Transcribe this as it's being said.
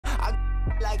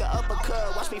like an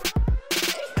uppercut. Watch me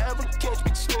ever catch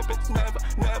me slipping.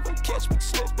 Never catch me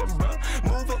slipping, bro.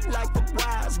 Moving like the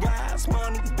wise guys.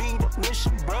 Money be the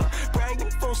mission, bro.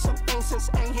 Bragging for some instance,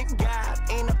 ain't hit God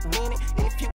in a minute.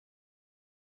 If you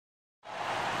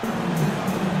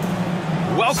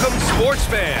welcome, sports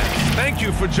fans. Thank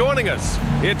you for joining us.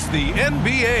 It's the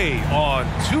NBA on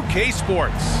 2K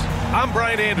Sports. I'm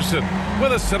Brian Anderson.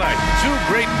 With us tonight,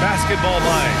 two great basketball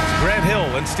minds, Grant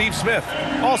Hill and Steve Smith.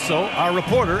 Also, our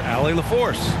reporter, Allie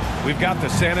LaForce. We've got the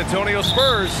San Antonio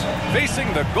Spurs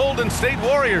facing the Golden State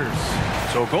Warriors.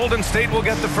 So Golden State will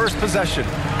get the first possession.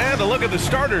 And a look at the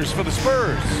starters for the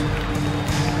Spurs.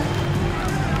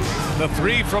 The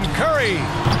three from Curry.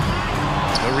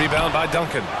 The rebound by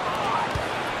Duncan.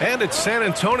 And it's San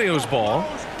Antonio's ball.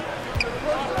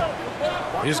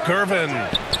 Here's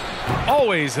Gervin.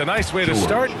 Always a nice way to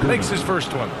start. Makes his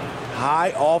first one.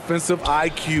 High offensive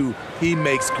IQ. He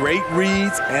makes great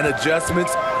reads and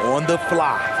adjustments on the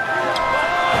fly.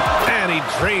 And he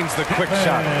drains the quick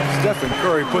shot. Stephen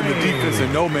Curry putting the defense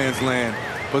in no man's land,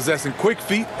 possessing quick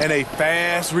feet and a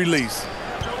fast release.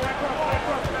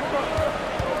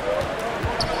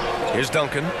 Here's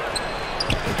Duncan.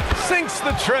 Sinks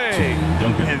the tray.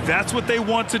 And that's what they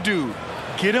want to do.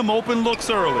 Get him open looks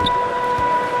early.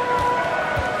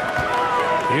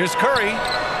 Here's Curry.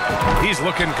 He's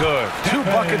looking good. 2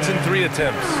 buckets in 3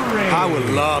 attempts. I would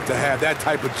love to have that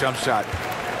type of jump shot.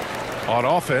 On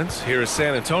offense, here is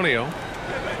San Antonio.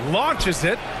 Launches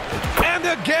it. And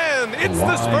again, it's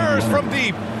the Spurs from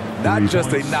deep. Not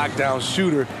just a knockdown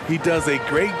shooter, he does a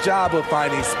great job of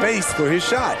finding space for his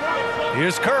shot.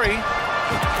 Here's Curry.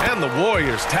 And the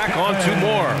Warriors tack on 2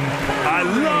 more. I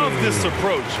love this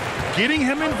approach. Getting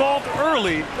him involved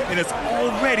early, and it's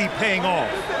already paying off.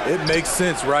 It makes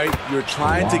sense, right? You're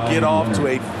trying to get off to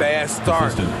a fast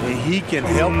start, and he can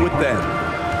help with that.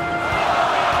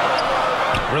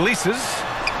 Releases.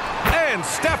 And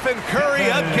Stephen Curry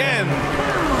again.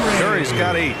 Curry's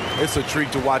got 8. It's a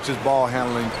treat to watch his ball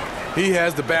handling. He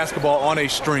has the basketball on a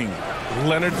string.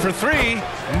 Leonard for 3.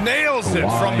 Nails it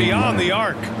from beyond the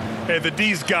arc. Hey, the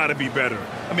D's got to be better.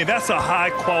 I mean, that's a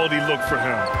high-quality look for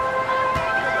him.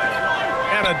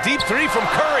 And a deep 3 from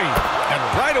Curry. And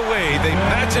right away, they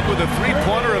match it with a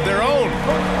 3-pointer of their own.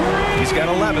 He's got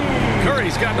 11.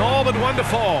 Curry's gotten all but 1 to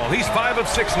fall. He's 5 of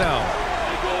 6 now.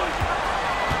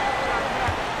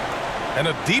 And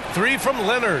a deep 3 from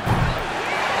Leonard.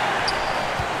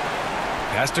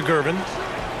 Pass to Gervin.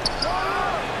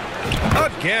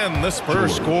 Again, the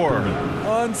Spurs score.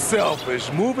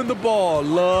 Unselfish, moving the ball.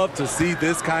 Love to see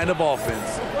this kind of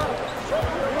offense.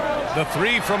 The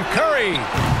 3 from Curry.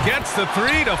 Gets the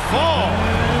 3 to fall.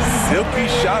 Silky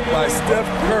shot by Steph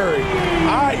Curry.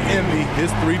 I envy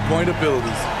his three-point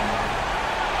abilities.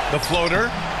 The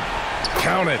floater.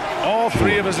 Count it. All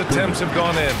 3 of his attempts have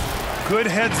gone in. Good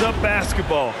heads-up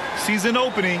basketball. Sees an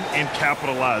opening and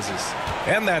capitalizes.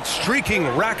 And that streaking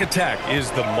rack attack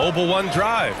is the Mobile One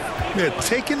drive. Yeah,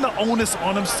 taking the onus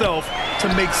on himself to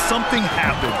make something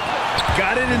happen.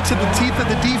 Got it into the teeth of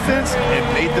the defense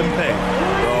and made them pay.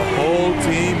 The whole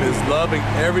team is loving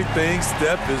everything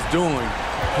Steph is doing.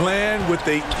 Playing with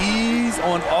the ease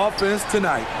on offense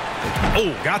tonight.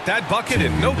 Oh, got that bucket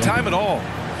in no time at all.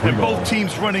 And both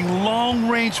teams running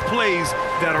long-range plays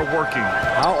that are working.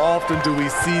 How often do we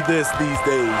see this these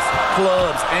days?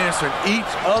 Clubs answering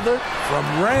each other from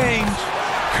range.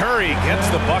 Curry gets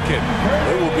the bucket.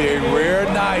 It will be a rare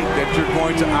night that you're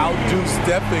going to outdo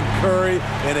Stephen Curry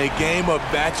in a game of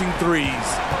matching threes.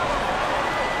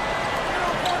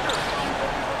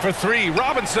 For 3,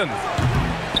 Robinson.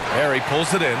 There he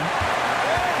pulls it in.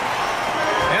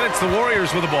 And it's the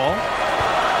Warriors with the ball.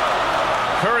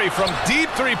 Curry from deep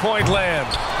 3-point land.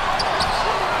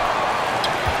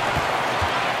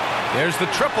 There's the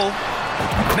triple.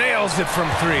 Nails it from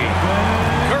 3.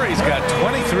 Curry's got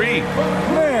 23.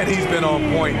 Man, he's been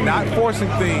on point, not forcing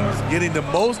things, getting the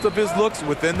most of his looks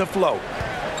within the flow.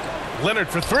 Leonard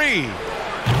for 3.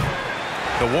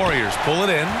 The Warriors pull it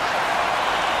in.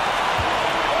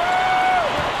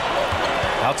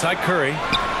 Outside Curry.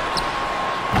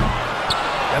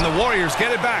 And the Warriors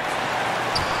get it back.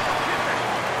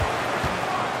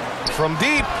 From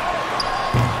deep.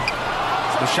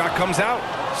 The shot comes out.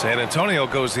 San Antonio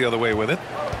goes the other way with it.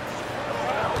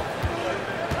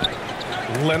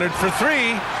 Leonard for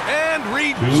 3. And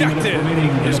rejected.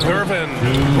 Is Gervin,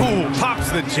 who pops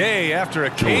the J after a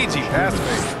cagey pass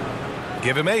fake.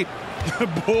 Give him 8.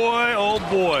 Boy, oh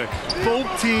boy.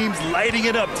 Both teams lighting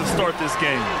it up to start this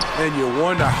game. And you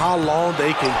wonder how long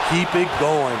they can keep it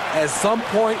going. At some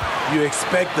point, you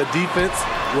expect the defense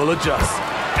will adjust.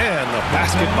 And the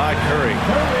basket by Curry.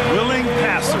 Willing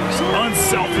passers,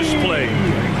 unselfish play.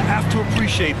 have to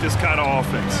appreciate this kind of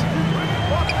offense.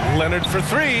 Leonard for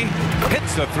three.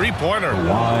 Hits the three-pointer.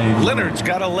 Leonard's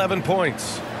got 11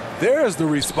 points. There's the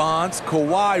response.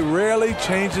 Kawhi rarely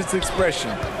changes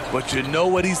expression, but you know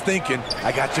what he's thinking.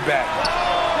 I got your back.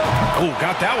 Oh,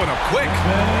 got that one up quick.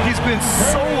 He's been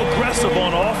so aggressive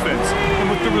on offense,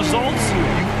 and with the results,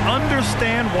 you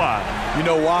understand why. You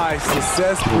know why?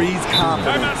 Success breeds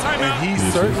confidence, and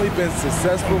he's certainly been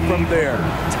successful from there,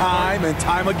 time and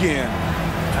time again.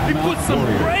 He put some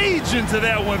rage into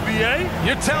that one, B.A.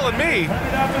 You're telling me.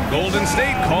 Golden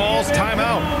State calls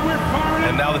timeout.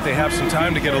 And now that they have some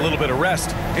time to get a little bit of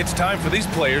rest, it's time for these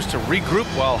players to regroup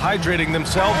while hydrating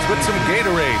themselves with some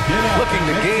Gatorade, looking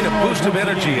to gain a boost of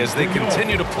energy as they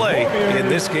continue to play in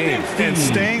this game. And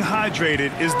staying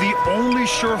hydrated is the only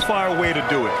surefire way to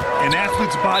do it. An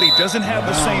athlete's body doesn't have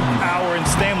the same power and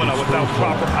stamina without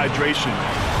proper hydration.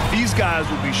 These guys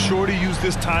will be sure to use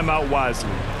this timeout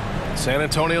wisely. San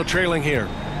Antonio trailing here.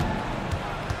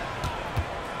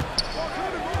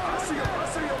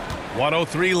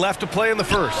 1:03 left to play in the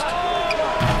first.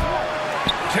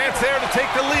 Chance there to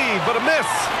take the lead, but a miss.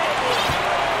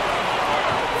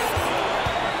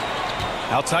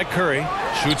 Outside Curry.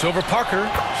 Shoots over Parker.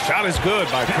 Shot is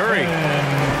good by Curry.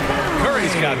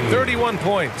 Curry's got 31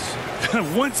 points.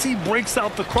 Once he breaks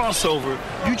out the crossover,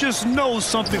 you just know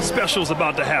something special is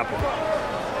about to happen.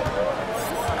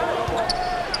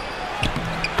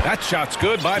 That shot's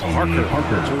good by Parker.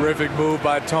 Terrific move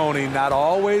by Tony. Not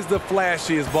always the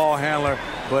flashiest ball handler,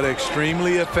 but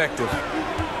extremely effective.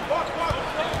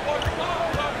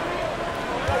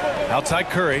 Outside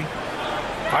Curry.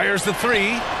 Fires the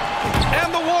three.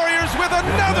 And the Warriors with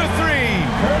another three.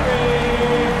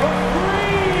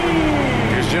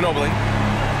 Here's Ginobili.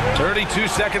 32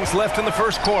 seconds left in the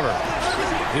first quarter.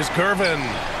 Here's Gervin.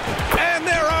 And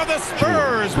there are the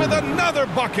Spurs with another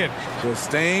bucket. The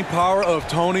staying power of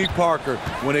Tony Parker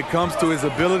when it comes to his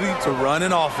ability to run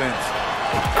an offense.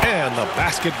 And the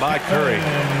basket by Curry.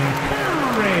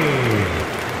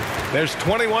 There's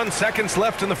 21 seconds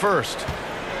left in the first.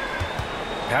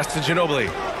 Pass to Ginobili.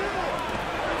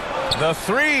 The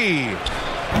three.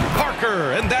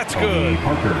 Parker, and that's good.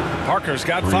 Parker's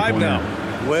got 5 now.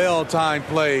 Well-timed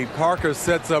play. Parker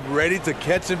sets up ready to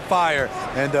catch and fire,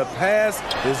 and the pass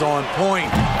is on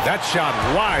point. That shot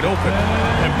wide open.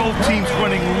 And both teams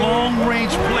running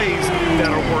long-range plays that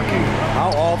are working.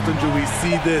 How often do we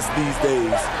see this these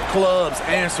days? Clubs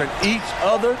answering each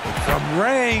other from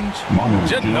range.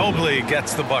 Ginobili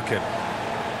gets the bucket.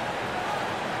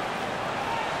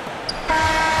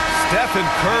 Stephen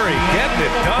Curry getting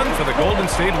it done for the Golden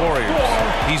State Warriors.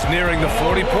 He's nearing the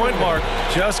 40-point mark,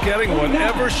 just getting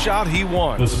whatever shot he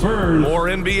wants. The Spurs. More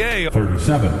NBA.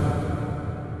 37.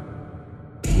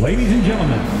 Ladies and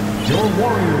gentlemen, your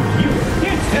Warriors.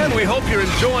 And we hope you're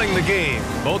enjoying the game.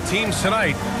 Both teams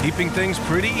tonight keeping things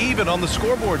pretty even on the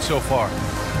scoreboard so far.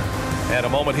 And a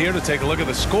moment here to take a look at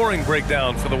the scoring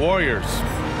breakdown for the Warriors.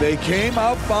 They came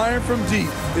out firing from deep.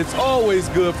 It's always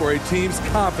good for a team's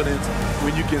confidence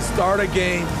when you can start a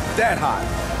game that hot.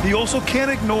 He also can't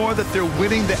ignore that they're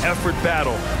winning the effort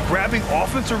battle, grabbing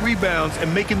offensive rebounds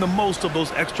and making the most of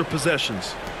those extra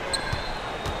possessions.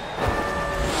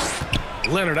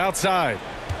 Leonard outside.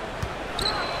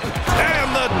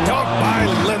 And the dunk by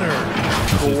Leonard.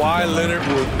 Kawhi Leonard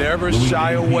will never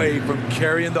shy away from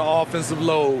carrying the offensive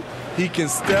load. He can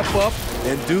step up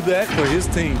and do that for his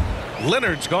team.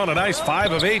 Leonard's gone a nice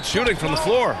 5 of 8 shooting from the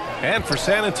floor. And for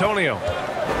San Antonio.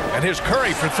 And here's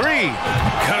Curry for three.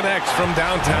 Connects from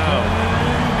downtown.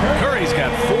 Curry's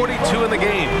got 42 in the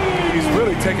game. He's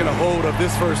really taken a hold of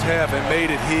this first half and made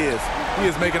it his. He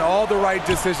is making all the right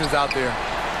decisions out there.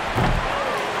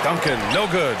 Duncan, no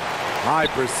good. High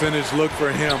percentage look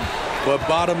for him. But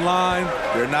bottom line,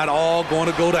 they're not all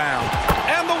going to go down.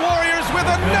 And the Warriors with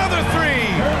another three.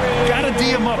 Gotta D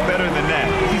him up better than that.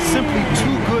 He's simply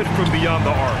too good from beyond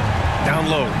the arc. Down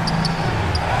low.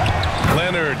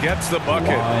 Leonard gets the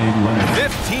bucket.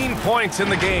 15 points in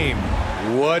the game.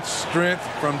 What strength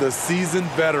from the seasoned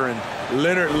veteran.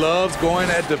 Leonard loves going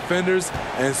at defenders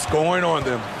and scoring on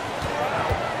them.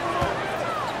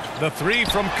 The three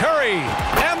from Curry.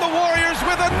 And the Warriors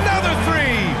with another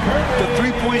three. The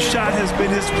three-point shot has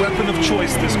been his weapon of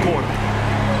choice this quarter.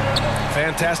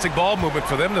 Fantastic ball movement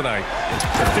for them tonight.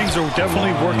 Things are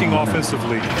definitely working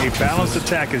offensively. A balanced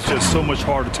attack is just so much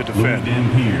harder to defend.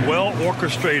 Well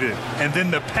orchestrated, and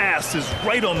then the pass is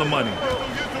right on the money.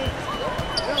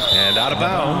 And out of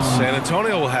bounds, San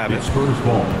Antonio will have it. Spurs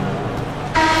ball.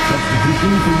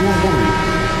 Substitution for your Warriors.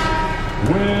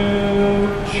 Will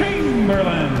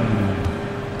Chamberlain.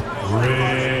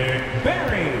 Rick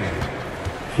Barry.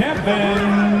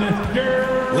 Kevin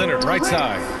Durant. Leonard right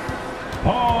side.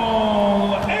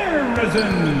 Paul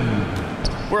Arizin.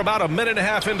 We're about a minute and a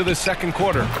half into the second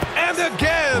quarter. And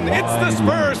again, it's the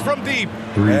Spurs from deep.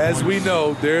 As we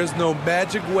know, there's no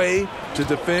magic way to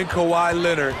defend Kawhi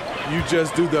Leonard. You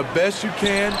just do the best you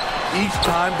can each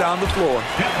time down the floor.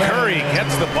 Curry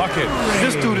gets the bucket.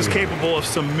 This dude is capable of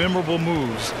some memorable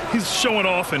moves. He's showing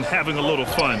off and having a little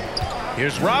fun.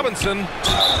 Here's Robinson.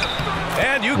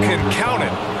 And you can count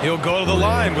it. He'll go to the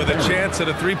line with a chance at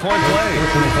a three-point play.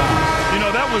 You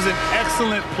know, that was an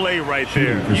excellent play right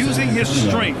there. Using his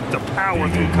strength to power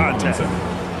through contact.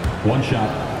 One shot.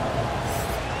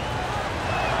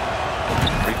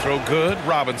 Free throw good,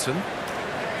 Robinson.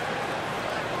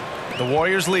 The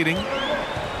Warriors leading.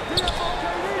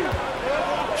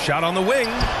 Shot on the wing.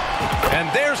 And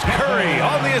there's Curry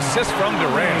on the assist from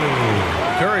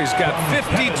Durant. Curry's got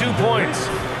 52 points.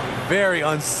 Very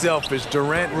unselfish.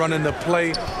 Durant running the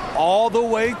play all the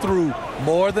way through.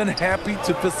 More than happy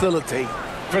to facilitate.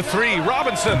 For three,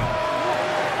 Robinson.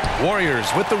 Warriors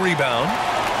with the rebound.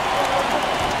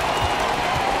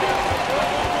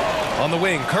 On the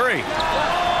wing, Curry.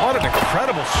 What an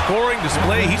incredible scoring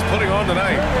display he's putting on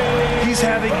tonight. He's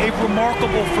having a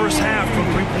remarkable first half from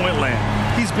three-point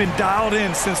land. He's been dialed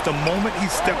in since the moment he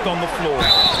stepped on the floor.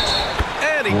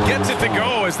 And he gets it to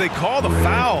go as they call the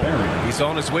foul. He's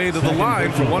on his way to the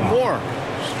line for one more.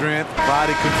 Strength,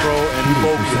 body control, and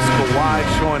focus.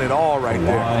 Kawhi showing it all right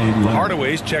there.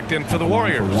 Hardaway's checked in for the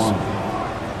Warriors.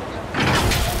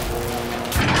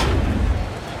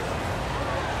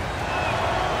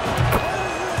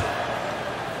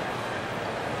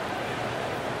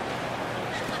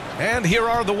 And here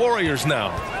are the Warriors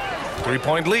now.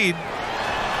 Three-point lead.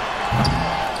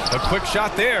 A quick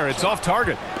shot there. It's off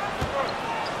target.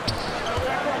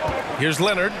 Here's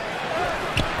Leonard.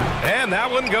 And that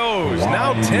one goes.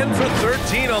 Now 10 for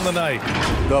 13 on the night.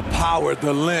 The power,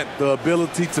 the length, the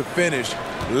ability to finish.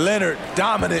 Leonard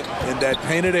dominant in that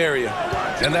painted area.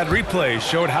 And that replay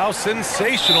showed how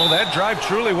sensational that drive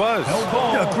truly was.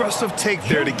 Aggressive take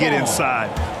there to get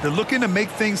inside. They're looking to make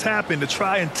things happen to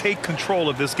try and take control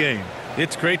of this game.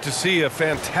 It's great to see a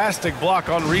fantastic block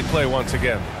on replay once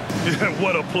again.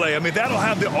 What a play. I mean, that'll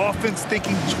have the offense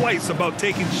thinking twice about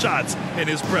taking shots in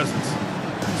his presence.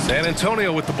 San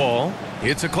Antonio with the ball.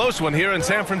 It's a close one here in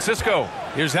San Francisco.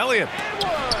 Here's Elliott.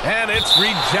 And it's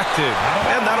rejected.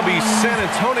 And that'll be San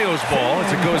Antonio's ball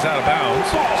as it goes out of bounds.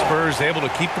 Spurs able to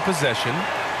keep the possession.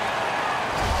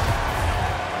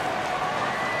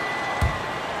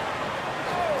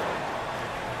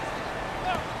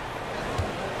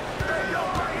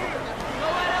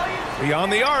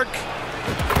 Beyond the arc.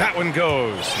 That one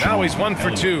goes. Now he's 1 for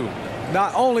 2.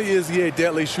 Not only is he a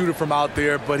deadly shooter from out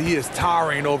there, but he is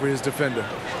towering over his defender.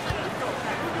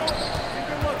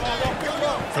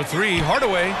 For three,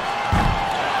 Hardaway.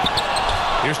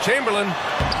 Here's Chamberlain.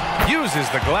 Uses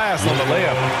the glass on the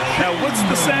layup. Now, what's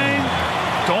the saying?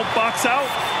 Don't box out,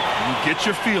 you get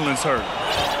your feelings hurt.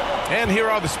 And here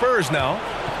are the Spurs now.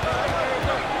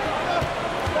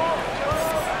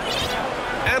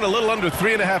 And a little under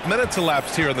 3.5 minutes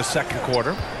elapsed here in the second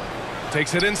quarter.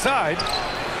 Takes it inside.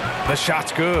 The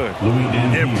shot's good.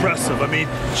 Impressive. I mean,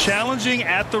 challenging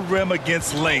at the rim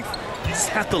against length. You just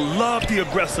have to love the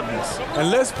aggressiveness.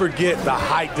 And let's forget the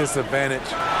height disadvantage.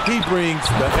 He brings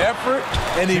the effort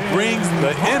and he brings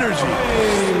the energy.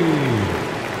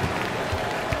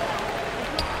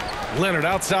 Leonard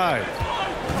outside.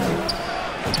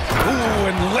 Ooh,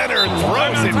 and Leonard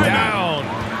throws it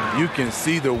down. You can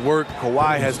see the work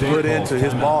Kawhi has put into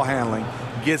his ball handling.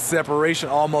 Gets separation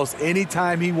almost any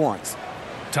time he wants.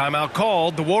 Timeout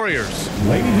called, the Warriors.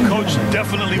 Coach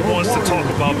definitely wants to talk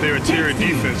about their interior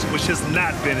defense, which has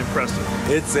not been impressive.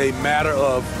 It's a matter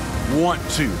of want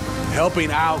to. Helping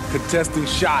out, contesting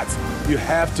shots. You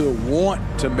have to want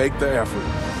to make the effort.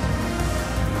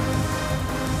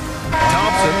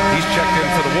 Thompson, he's checked in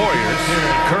for the Warriors.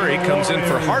 Curry comes in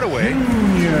for Hardaway.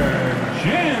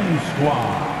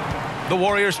 The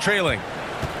Warriors trailing.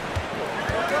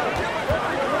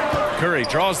 Curry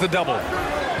draws the double.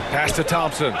 Pass to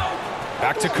Thompson.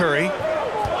 Back to Curry.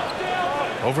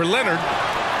 Over Leonard.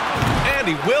 And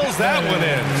he wills that one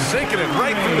in. Sinking it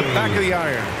right through the back of the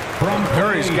iron.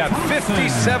 Curry's got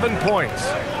 57 points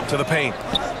to the paint.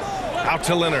 Out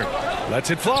to Leonard. Lets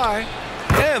it fly.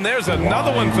 And there's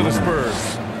another one for the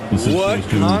Spurs. What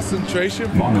concentration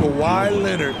from Kawhi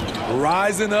Leonard.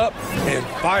 Rising up and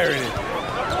firing it.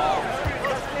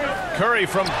 Curry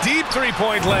from deep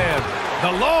three-point land.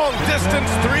 The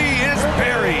long-distance three is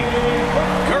buried.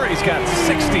 Curry's got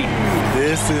 60.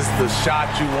 This is the shot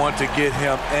you want to get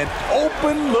him. An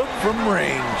open look from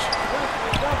range.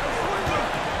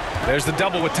 There's the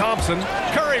double with Thompson.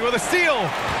 Curry with a steal.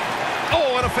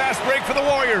 Oh, and a fast break for the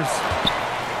Warriors.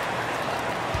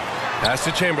 Pass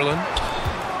to Chamberlain.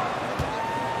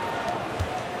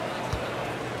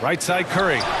 Right side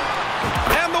Curry.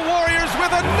 And the Warriors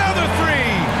with another three.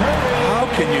 How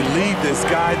can you leave this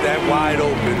guy that wide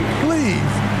open?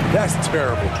 Please. That's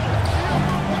terrible.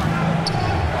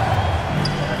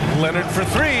 Leonard for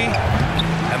three.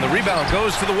 And the rebound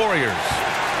goes to the Warriors.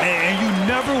 And you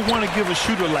never want to give a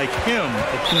shooter like him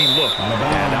a clean look.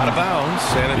 And out of bounds.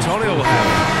 San Antonio will have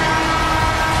it.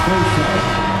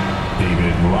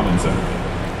 David Robinson.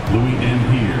 Louis M.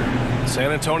 here.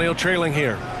 San Antonio trailing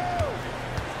here.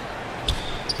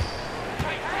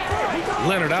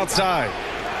 Leonard outside.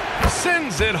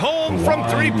 Sends it home from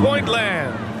three-point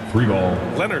land. Free ball.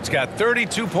 Leonard's got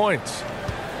 32 points.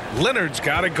 Leonard's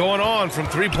got it going on from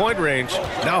three-point range.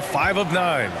 Now 5 of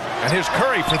 9. And here's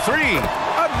Curry for three.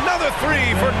 Another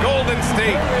three for Golden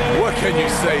State. What can you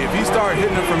say? If you start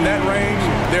hitting it from that range,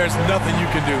 there's nothing you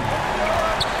can do.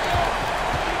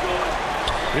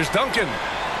 Here's Duncan.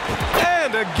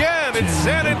 And again, it's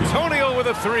San Antonio with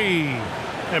a three.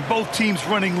 And both teams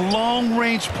running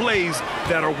long-range plays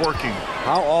that are working.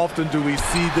 How often do we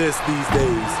see this these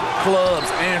days?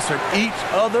 Clubs answering each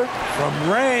other from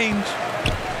range.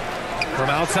 From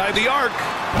outside the arc.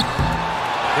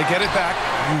 They get it back.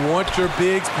 You want your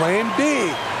bigs playing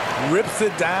big. Rips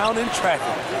it down in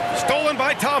traffic. Stolen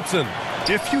by Thompson.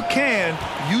 If you can,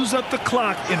 use up the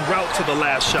clock en route to the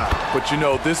last shot. But you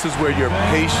know, this is where your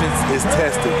patience is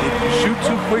tested. If you shoot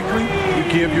too quickly, you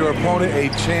give your opponent a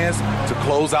chance to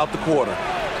close out the quarter.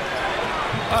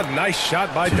 A nice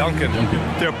shot by Duncan.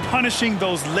 They're punishing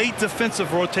those late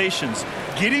defensive rotations,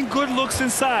 getting good looks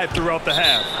inside throughout the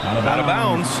half. Out of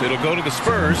bounds. It'll go to the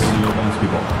Spurs.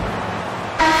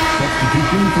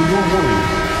 Substitution for your Warriors.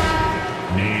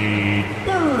 Nate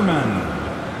Thurman.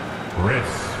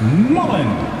 Chris Mullen.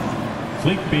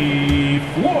 Sleepy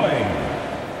Floyd.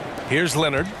 Here's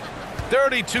Leonard.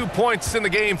 32 points in the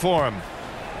game for him.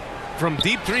 From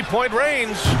deep three-point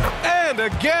range. And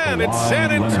again, it's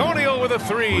San Antonio with a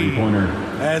three.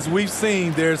 As we've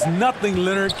seen, there's nothing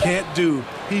Leonard can't do.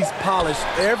 He's polished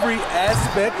every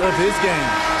aspect of his game.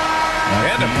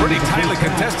 And a pretty tightly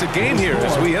contested game here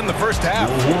as we end the first half.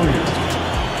 Warriors.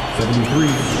 73.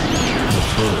 The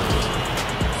Spurs.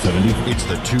 73. It's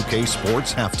the 2K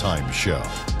Sports Halftime Show.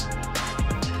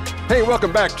 Hey,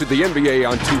 welcome back to the NBA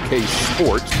on 2K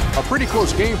Sports. A pretty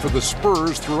close game for the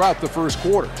Spurs throughout the first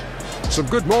quarter. Some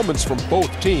good moments from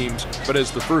both teams, but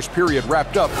as the first period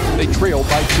wrapped up, they trailed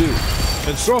by 2.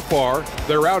 And so far,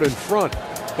 they're out in front,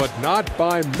 but not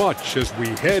by much as we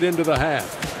head into the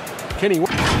half. Kenny.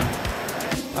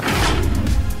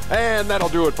 And that'll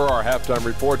do it for our halftime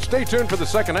report. Stay tuned for the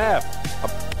second half.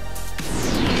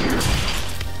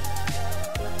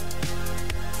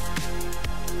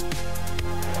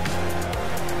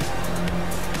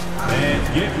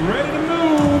 Get ready to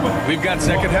move. We've got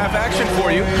second half action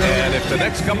for you. And if the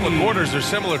next couple of quarters are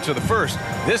similar to the first,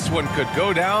 this one could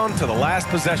go down to the last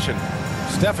possession.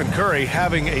 Stephen Curry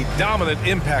having a dominant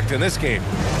impact in this game.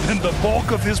 And the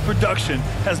bulk of his production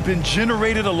has been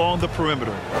generated along the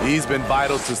perimeter. He's been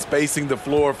vital to spacing the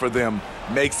floor for them.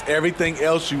 Makes everything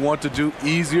else you want to do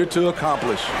easier to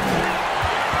accomplish.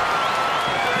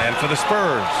 And for the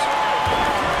Spurs.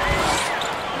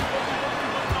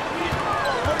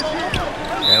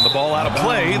 And the ball out of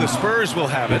play. The Spurs will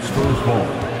have it. Spurs ball.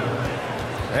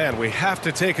 And we have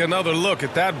to take another look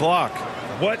at that block.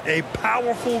 What a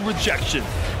powerful rejection.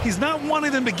 He's not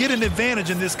wanting them to get an advantage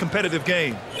in this competitive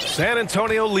game. San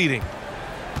Antonio leading.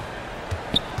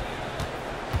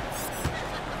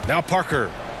 Now Parker.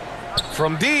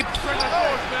 From deep.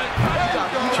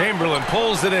 Chamberlain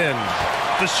pulls it in.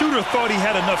 The shooter thought he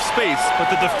had enough space, but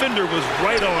the defender was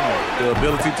right on him. The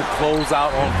ability to close out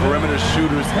on perimeter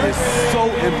shooters is so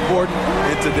important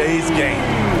in today's game.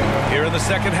 Here in the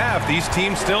second half, these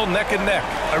teams still neck and neck.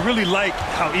 I really like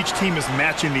how each team is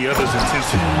matching the other's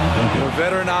intensity. The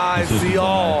veteran eyes see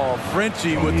all.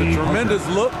 Frenchie with the tremendous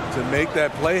look to make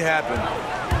that play happen.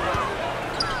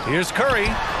 Here's Curry.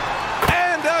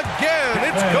 And again,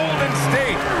 it's Golden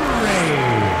State.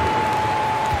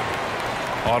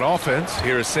 On offense,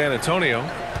 here is San Antonio.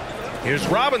 Here's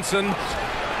Robinson.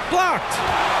 Blocked.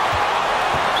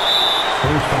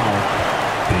 First foul.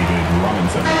 David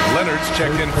Robinson. Leonard's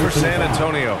checked in for San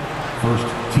Antonio. First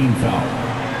team foul.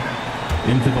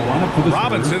 Into the lineup for the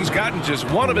Robinson's gotten just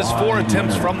one of his 4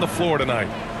 attempts from the floor tonight.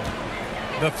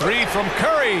 The three from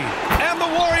Curry. And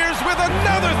the Warriors with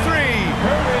another three.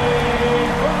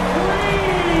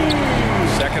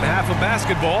 Second half of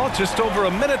basketball, just over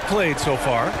a minute played so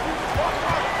far.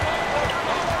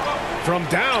 From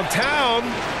downtown,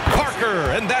 Parker.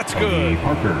 Parker, and that's good.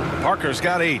 Parker's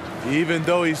got 8. Even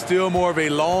though he's still more of a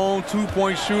long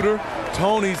two-point shooter,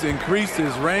 Tony's increased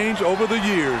his range over the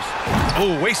years.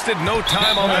 Oh, wasted no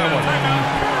time on that one.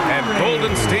 And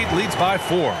Golden State leads by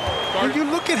 4. When you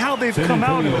look at how they've come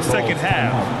out in the second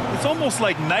half, it's almost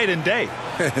like night and day.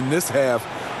 In this half,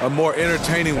 a more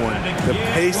entertaining one. The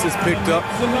pace is picked up,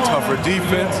 tougher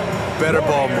defense, better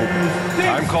ball movement.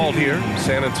 Time called here.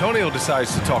 San Antonio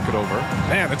decides to talk it over.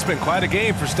 Man, it's been quite a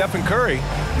game for Stephen Curry.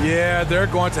 Yeah, they're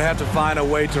going to have to find a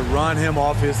way to run him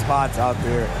off his spots out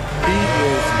there. He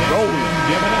is rolling.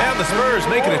 And the Spurs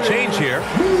making a change here.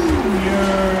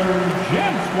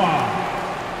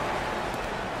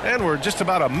 And we're just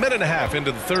about a minute and a half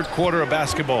into the third quarter of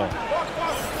basketball.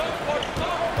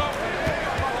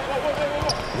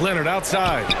 Leonard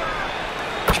outside.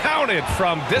 Counted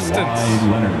from distance.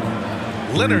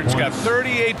 Leonard's got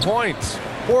 38 points.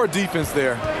 Poor defense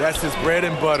there. That's his bread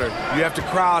and butter. You have to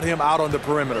crowd him out on the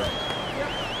perimeter.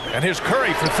 And here's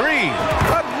Curry for 3.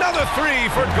 Another 3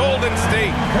 for Golden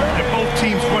State. And both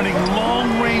teams running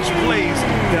long-range plays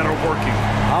that are working.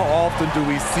 How often do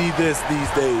we see this these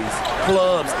days?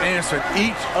 Clubs answering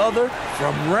each other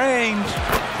from range.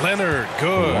 Leonard,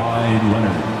 good.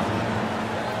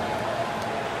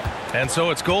 And so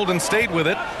it's Golden State with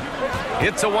it.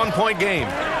 It's a one-point game.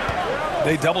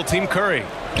 They double-team Curry.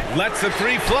 Lets the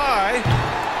 3 fly.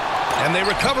 And they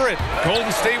recover it.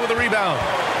 Golden State with a rebound.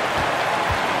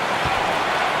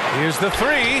 Here's the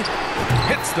 3.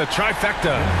 Hits the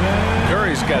trifecta.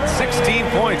 Curry's got 16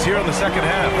 points here in the second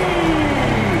half.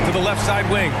 To the left side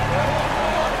wing.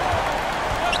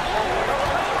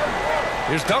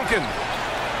 Here's Duncan.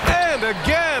 And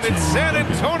again, it's San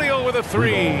Antonio with a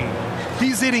 3.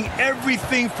 He's hitting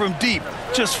everything from deep,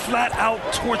 just flat out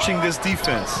torching this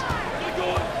defense.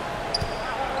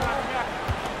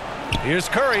 Here's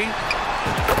Curry.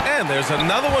 And there's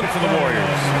another one for the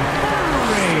Warriors.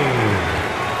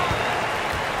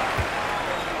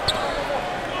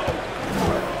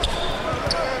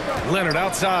 Leonard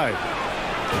outside.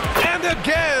 And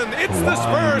again, it's the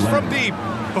Spurs from deep.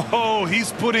 Oh,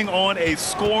 he's putting on a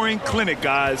scoring clinic,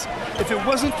 guys. If it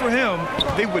wasn't for him,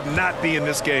 they would not be in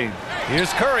this game.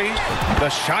 Here's Curry. The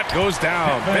shot goes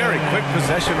down. Very quick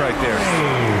possession right there.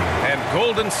 And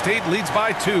Golden State leads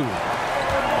by 2.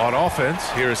 On offense,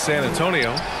 here is San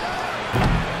Antonio.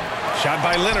 Shot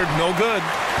by Leonard, no good.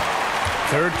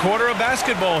 Third quarter of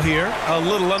basketball here. A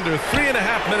little under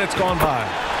 3.5 minutes gone by.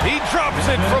 He drops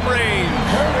it from range.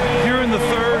 Here in the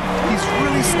third, he's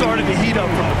really started to heat up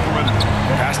from the perimeter.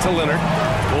 Pass to Leonard.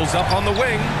 Pulls up on the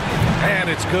wing. And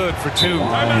it's good for 2.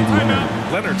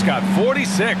 Leonard's got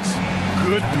 46.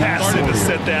 Good passing to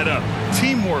set that up.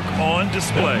 Teamwork on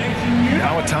display.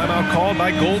 Now a timeout called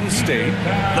by Golden State.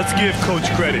 Let's give Coach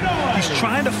credit. He's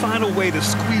trying to find a way to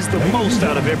squeeze the most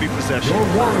out of every possession.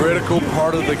 Critical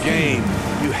part of the game.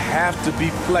 You have to be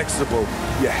flexible.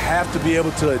 You have to be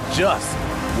able to adjust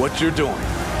what you're doing.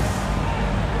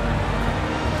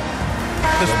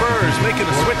 The Spurs making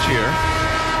a switch here.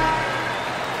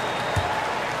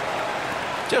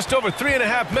 Just over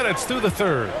 3.5 minutes through the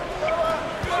third.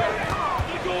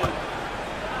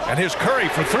 And here's Curry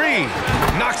for 3.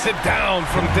 Knocks it down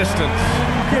from distance.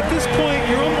 At this point,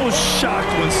 you're almost shocked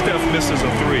when Steph misses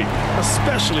a 3,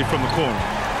 especially from the corner.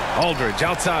 Aldridge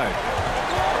outside.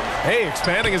 Hey,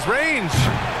 expanding his range.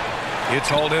 It's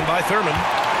hauled in by Thurman.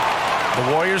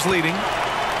 The Warriors leading.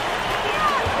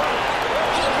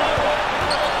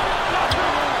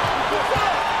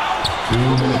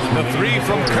 The 3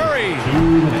 from Curry.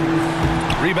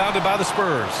 Rebounded by the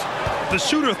Spurs. The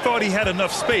shooter thought he had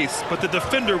enough space, but the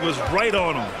defender was right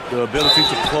on him. The ability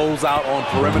to close out on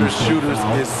perimeter shooters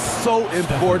is so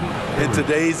important in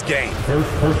today's game.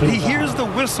 He hears the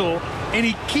whistle, and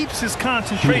he keeps his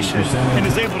concentration and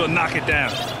is able to knock it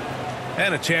down.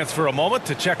 And a chance for a moment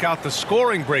to check out the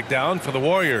scoring breakdown for the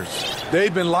Warriors.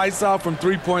 They've been lights out from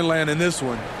three-point land in this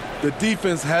one. The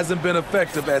defense hasn't been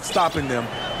effective at stopping them,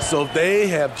 so they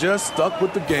have just stuck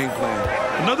with the game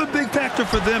plan. Another big factor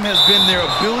for them has been their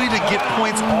ability to get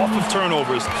points off of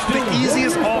turnovers. The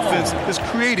easiest offense is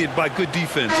created by good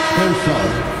defense.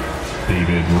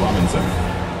 David Robinson,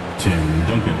 Tim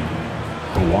Duncan,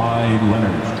 Kawhi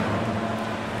Leonard.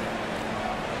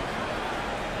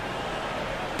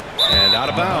 And out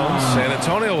of bounds, San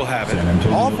Antonio will have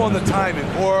it. Off on the timing,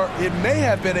 or it may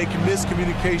have been a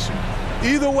miscommunication.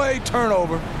 Either way,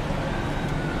 turnover.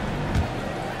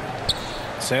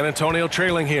 San Antonio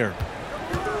trailing here.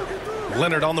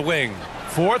 Leonard on the wing.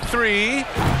 4-3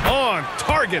 on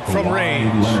target from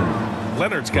range.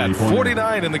 Leonard's got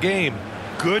 49 in the game.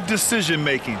 Good decision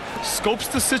making. Scopes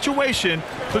the situation,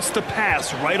 puts the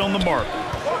pass right on the mark.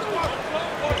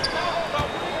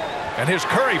 And here's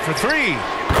Curry for three.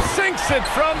 Sinks it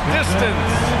from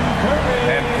distance.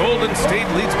 And Golden State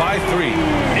leads by 3.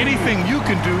 Anything you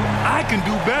can do, I can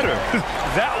do better.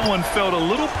 That one felt a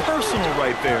little personal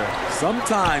right there.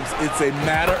 Sometimes it's a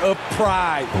matter of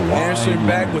pride, answering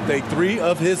back with a 3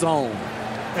 of his own.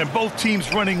 And both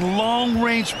teams running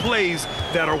long-range plays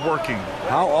that are working.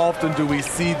 How often do we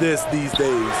see this these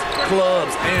days?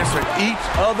 Clubs answering each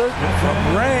other from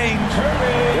range.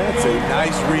 That's a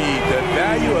nice read. The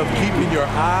value of keeping your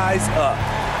eyes up.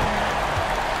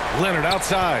 Leonard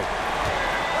outside.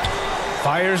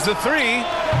 Fires the 3.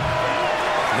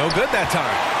 No good that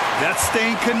time. That's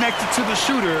staying connected to the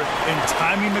shooter and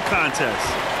timing the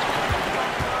contest.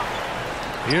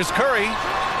 Here's Curry.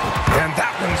 And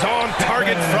that one's on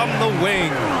target from the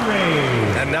wing.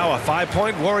 And now a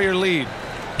 5-point Warrior lead.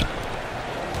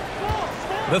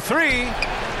 The 3.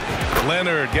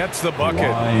 Leonard gets the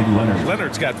bucket.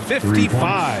 Leonard's got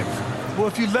 55. Well,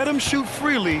 if you let him shoot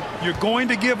freely, you're going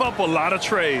to give up a lot of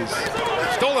trays.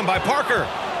 Stolen by Parker.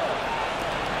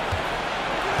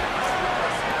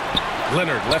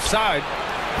 Leonard left side.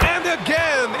 And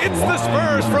again, it's the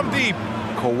Spurs from deep.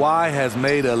 Kawhi has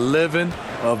made a living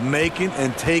of making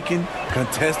and taking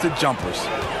contested jumpers.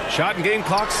 Shot and game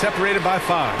clock separated by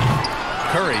 5.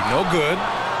 Curry, no good.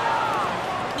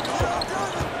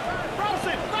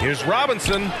 Here's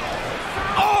Robinson.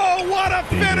 Oh, what a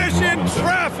finish in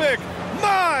traffic!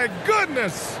 My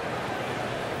goodness!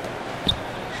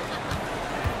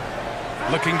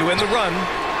 Looking to end the run.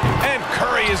 And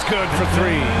Curry is good for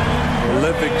 3.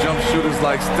 Prolific jump shooters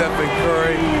like Stephen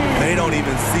Curry, they don't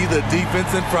even see the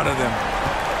defense in front of them.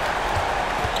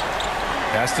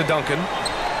 Pass to Duncan.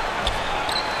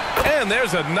 And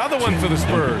there's another one for the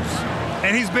Spurs.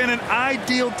 And he's been an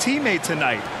ideal teammate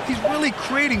tonight. He's really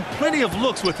creating plenty of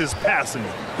looks with his passing.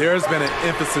 There's been an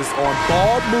emphasis on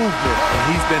ball movement,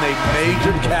 and he's been a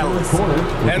major catalyst.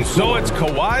 And so it's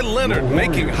Kawhi Leonard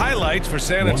making highlights for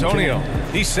San Antonio.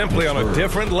 He's simply on a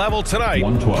different level tonight,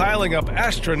 piling up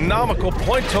astronomical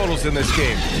point totals in this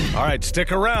game. All right,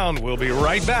 stick around. We'll be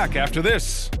right back after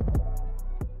this.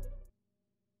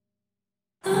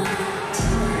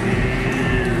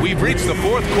 We've reached the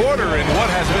 4th quarter in what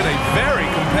has been a very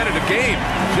competitive game.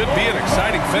 Should be an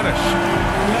exciting finish.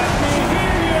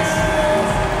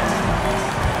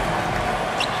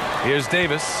 Here's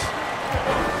Davis.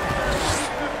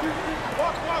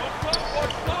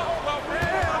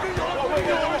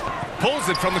 Pulls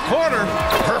it from the corner.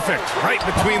 Perfect. Right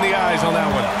between the eyes on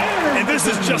that one. And this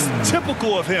is just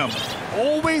typical of him.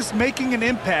 Always making an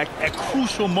impact at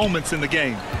crucial moments in the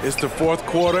game. It's the 4th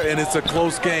quarter, and it's a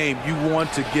close game. You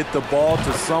want to get the ball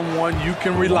to someone you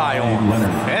can rely on.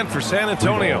 And for San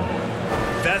Antonio.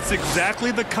 That's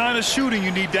exactly the kind of shooting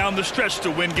you need down the stretch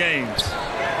to win games.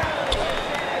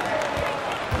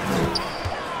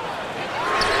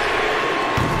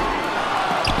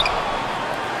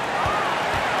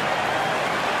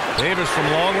 Davis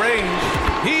from long range.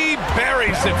 He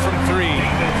buries it from 3.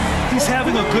 He's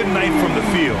having a good night from the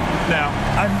field. Now,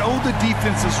 I know the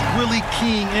defense is really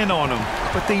keying in on him,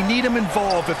 but they need him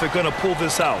involved if they're going to pull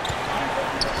this out.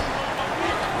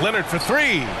 Leonard for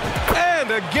 3.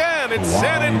 And again, it's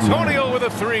San Antonio with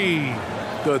a 3.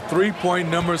 The three-point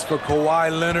numbers for Kawhi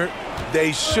Leonard,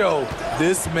 they show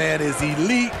this man is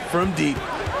elite from deep.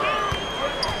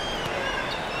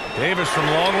 Davis from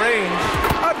long range.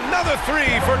 Another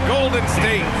 3 for Golden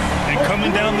State. And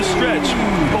coming down the stretch,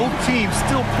 both teams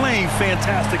still playing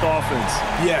fantastic offense.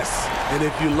 Yes, and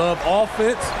if you love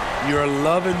offense, you're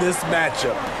loving this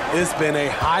matchup. It's been a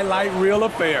highlight reel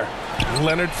affair.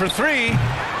 Leonard for 3.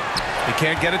 He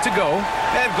can't get it to go.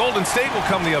 And Golden State will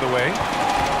come the other way.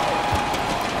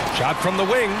 Shot from the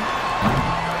wing.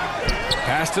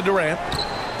 Pass to Durant.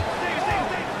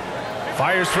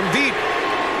 Fires from deep.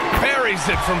 Buries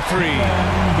it from 3.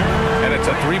 And it's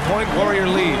a 3-point Warrior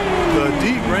lead. The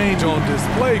deep range on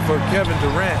display for Kevin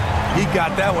Durant. He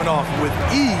got that one off with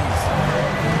ease.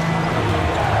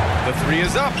 The 3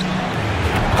 is up.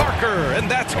 Parker, and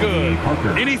that's good.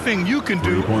 Anything you can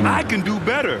do, I can do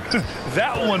better.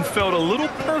 That one felt a little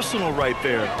personal right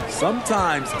there.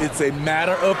 Sometimes it's a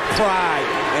matter of pride,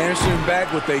 answering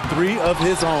back with a 3 of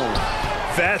his own.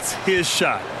 That's his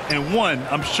shot, and one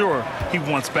I'm sure he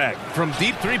wants back. From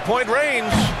deep 3-point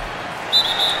range.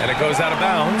 And it goes out of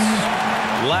bounds.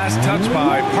 Last touch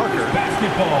by Parker.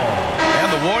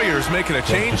 And the Warriors making a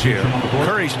change here.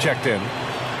 Curry's checked in.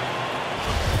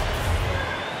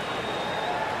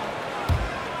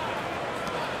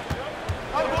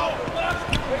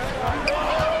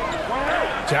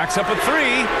 Jacks up a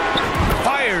 3.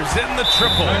 Fires in the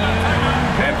triple.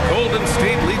 And Golden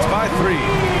State leads by 3.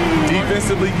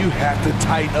 Defensively, you have to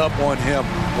tighten up on him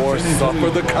or suffer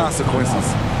the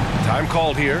consequences. Time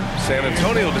called here. San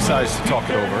Antonio decides to talk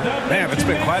it over. Man, it's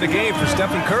been quite a game for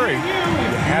Stephen Curry. You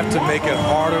have to make it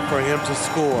harder for him to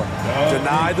score.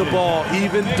 Deny the ball,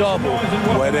 even double,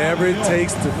 whatever it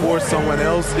takes to force someone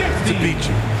else to beat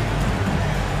you.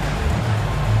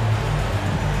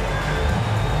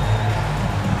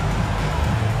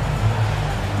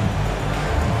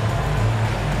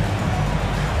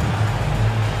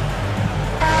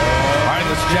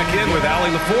 Check in with Allie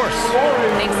LaForce.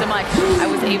 Thanks so much. I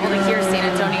was able to hear San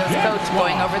Antonio's coach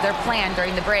going over their plan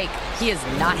during the break. He is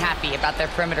not happy about their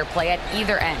perimeter play at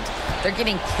either end. They're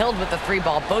getting killed with the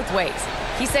 3-ball both ways.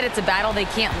 He said it's a battle they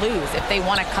can't lose if they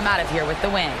want to come out of here with the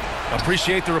win.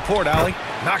 Appreciate the report, Allie.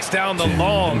 Knocks down the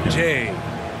long J.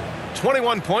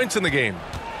 21 points in the game.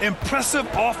 Impressive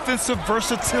offensive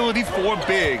versatility for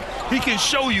big. He can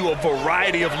show you a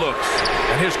variety of looks.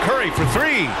 And here's Curry for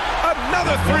 3.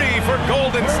 Another 3 for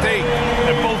Golden State.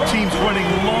 And both teams running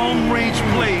long-range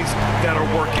plays that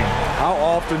are working. How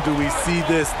often do we see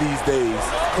this these days?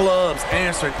 Clubs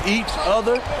answering each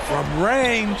other from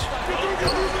range.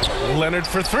 Leonard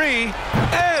for 3.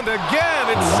 And again,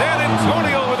 it's San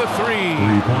Antonio with a 3.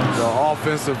 The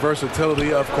offensive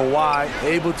versatility of Kawhi,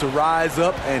 able to rise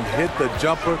up and hit the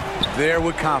jumper there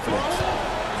with confidence.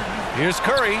 Here's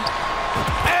Curry.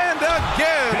 And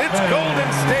again, it's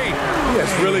Golden State.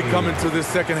 Yes, really coming to this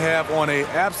second half on an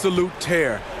absolute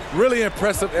tear. Really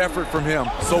impressive effort from him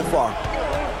so far.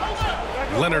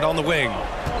 Leonard on the wing.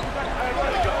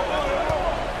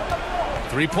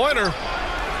 3-pointer.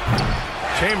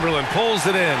 Chamberlain pulls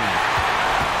it in.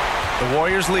 The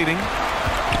Warriors leading.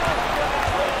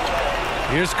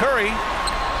 Here's Curry.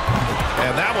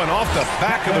 And that one off the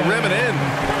back of the rim and in.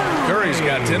 Curry's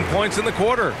got 10 points in the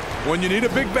quarter. When you need a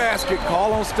big basket,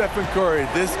 call on Stephen Curry.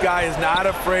 This guy is not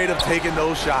afraid of taking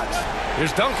those shots.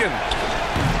 Here's Duncan.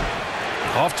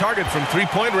 Off target from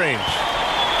 3-point range.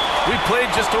 We've played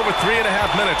just over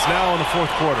 3.5 minutes now in the fourth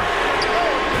quarter.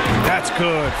 That's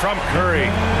good from Curry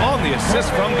on the assist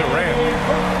from Durant.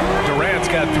 Durant's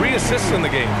got 3 assists in the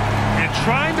game. And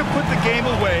trying to put the game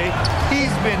away,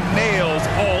 he's been nails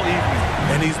all evening.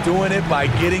 And he's doing it by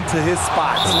getting to his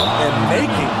spots and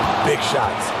making big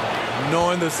shots.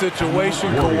 Knowing the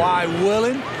situation, Kawhi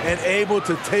willing and able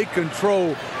to take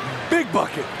control. Big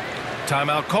bucket.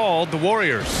 Timeout called, the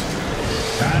Warriors.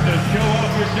 Time to show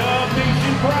off your Dub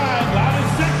Nation pride.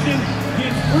 Loudest section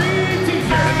gets free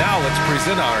t-shirts. And now let's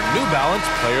present our New Balance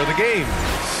Player of the Game,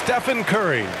 Stephen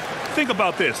Curry. Think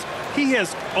about this. He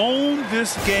has owned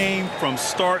this game from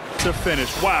start to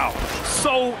finish. Wow,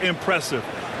 so impressive.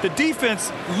 The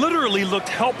defense literally looked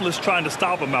helpless trying to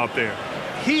stop him out there.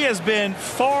 He has been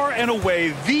far and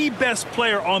away the best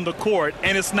player on the court,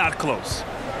 and it's not close.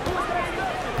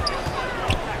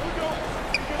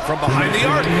 From behind the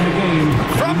arc,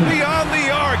 from beyond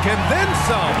the arc, and then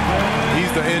some.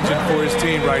 He's the engine for his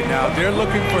team right now. They're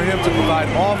looking for him to provide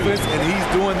offense, and he's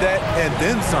doing that and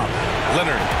then some.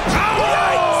 Leonard.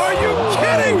 Oh, are you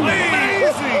kidding me?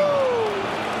 Amazing!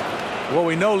 Well,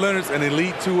 we know Leonard's an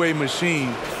elite two-way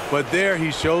machine, but there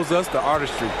he shows us the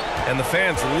artistry. And the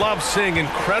fans love seeing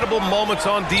incredible moments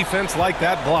on defense like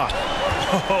that block.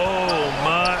 Oh,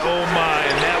 my,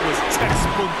 and that was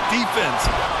textbook defense,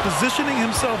 positioning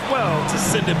himself well to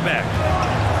send it back.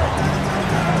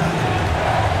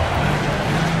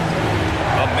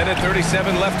 A minute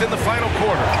 37 left in the final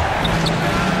quarter.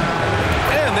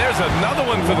 And there's another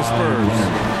one for the Spurs.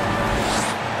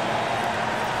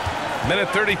 Minute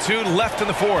 32 left in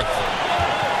the fourth.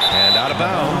 And out of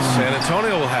bounds, San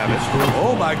Antonio will have it.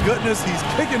 Oh, my goodness, he's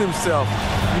kicking himself.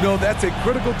 You know, that's a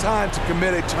critical time to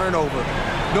commit a turnover.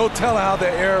 No telling how the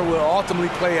error will ultimately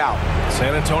play out.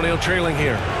 San Antonio trailing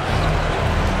here.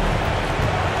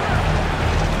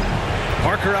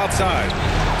 Parker outside.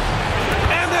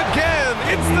 And again,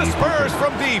 it's the Spurs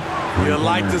from deep. You'd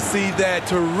like to see that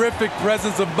terrific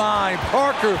presence of mind.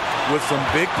 Parker with some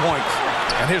big points.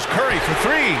 And here's Curry for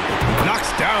 3.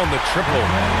 Knocks down the triple.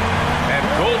 And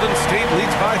Golden State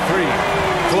leads by 3.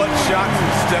 Clutch shots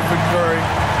from Stephen Curry.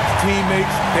 His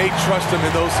teammates, they trust him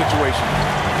in those situations.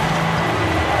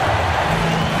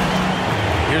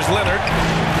 Here's Leonard.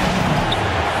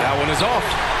 That one is off.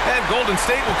 And Golden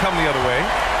State will come the other way.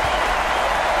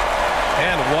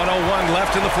 And 1:01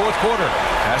 left in the fourth quarter.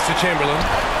 Pass to Chamberlain.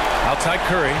 Outside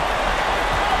Curry.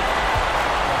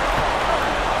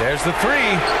 There's the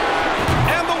 3.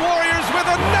 And the Warriors with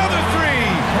another 3.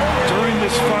 During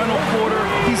this final quarter,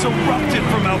 he's erupted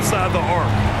from outside the arc.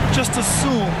 Just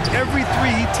assume every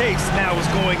 3 he takes now is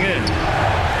going in.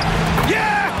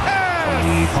 Yeah!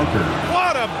 pass.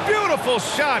 What a beautiful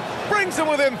shot. Brings him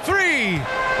within 3.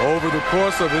 Over the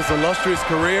course of his illustrious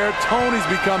career, Tony's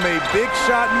become a big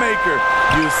shot maker.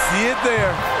 You see it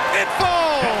there. It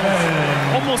falls.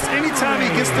 Almost anytime he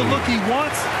gets the look he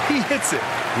wants, he hits it.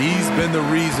 He's been the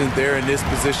reason they're in this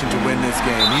position to win this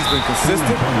game. He's been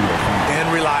consistent and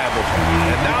reliable.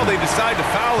 And now they decide to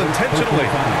foul intentionally.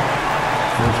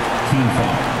 First team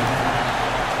foul.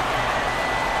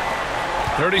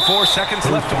 34 seconds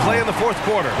left to play in the fourth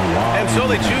quarter. And so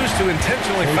they choose to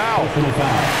intentionally foul.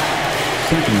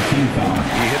 Second team foul.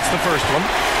 He hits the first one,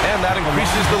 and that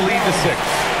increases the lead to 6.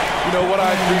 You know what I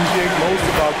appreciate most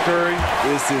about Curry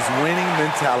is his winning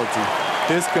mentality.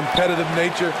 His competitive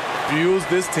nature fuels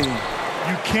this team.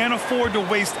 You can't afford to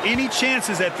waste any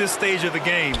chances at this stage of the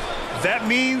game. That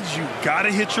means you gotta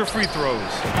hit your free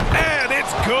throws. And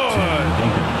it's good.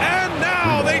 And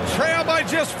now they trail by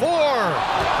just 4.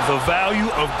 The value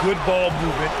of good ball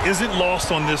movement isn't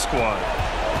lost on this squad.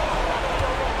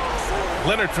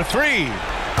 Leonard for 3.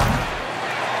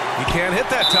 He can't hit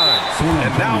that time.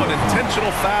 And now an intentional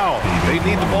foul. They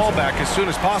need the ball back as soon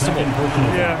as possible.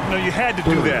 Yeah, no, you had to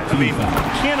do that. I mean,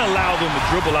 you can't allow them to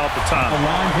dribble out the time.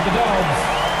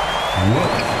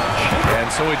 And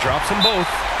so he drops them both.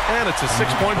 And it's a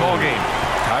 6-point ball game.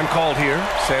 Time called here.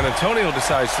 San Antonio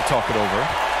decides to talk it over.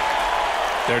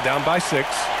 They're down by 6.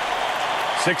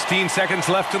 16 seconds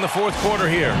left in the fourth quarter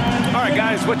here. All right,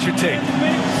 guys, what's your take?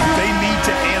 They need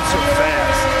to answer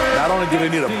fast. Not only do they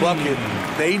need a bucket,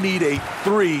 they need a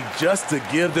 3 just to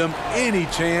give them any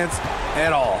chance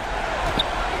at all.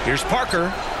 Here's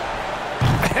Parker.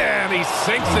 And he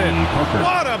sinks it.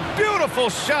 What a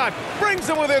beautiful shot. Brings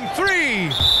him within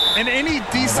 3. And any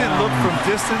decent look from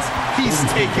distance, he's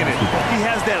taking it. He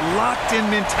has that locked-in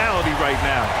mentality right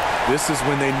now. This is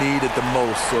when they need it the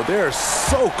most, so they're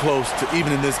so close to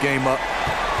evening this game up.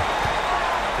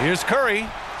 Here's Curry.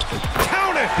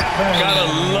 Count it! Gotta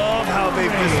love how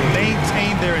they've just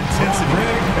maintained their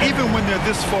intensity, even when they're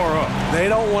this far up. They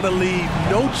don't want to leave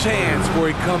no chance for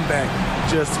a comeback.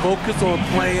 Just focus on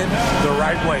playing the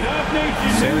right way.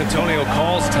 San Antonio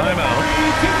calls timeout.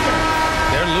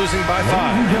 They're losing by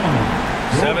 5.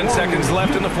 7 seconds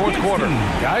left in the fourth quarter.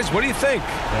 Guys, what do you think?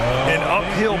 An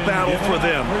uphill battle for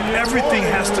them. Everything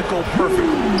has to go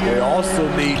perfectly. They also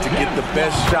need to get the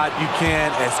best shot you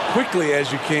can as quickly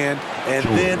as you can, and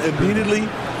then immediately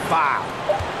foul.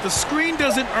 The screen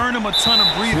doesn't earn him a ton of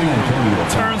breathing room.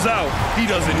 Turns out he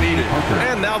doesn't need it.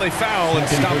 And now they foul and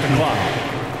stop the clock.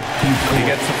 He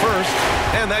gets the first,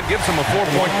 and that gives him a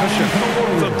 4-point cushion.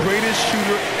 The greatest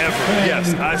shooter ever.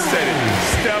 Yes, I said it.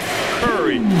 Steph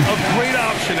Curry, a great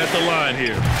option at the line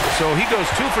here. So he goes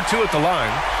 2 for 2 at the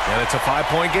line, and it's a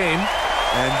 5-point game.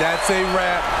 And that's a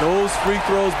wrap. Those free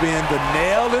throws being the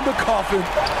nail in the coffin.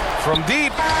 From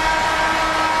deep.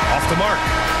 Off the mark.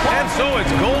 And so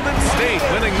it's Golden State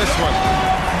winning this one.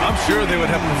 I'm sure they would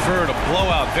have preferred a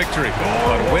blowout victory,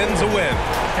 but a win's a win.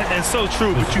 And so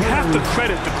true, but you have to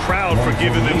credit the crowd for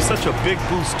giving them such a big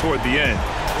boost toward the end.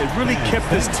 It really kept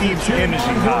this team's energy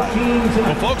high.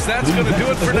 Well, folks, that's going to do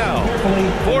it for now.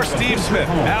 For Steve Smith,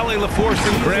 Allie LaForce,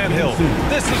 and Grant Hill,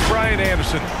 this is Brian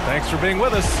Anderson. Thanks for being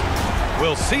with us.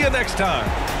 We'll see you next time.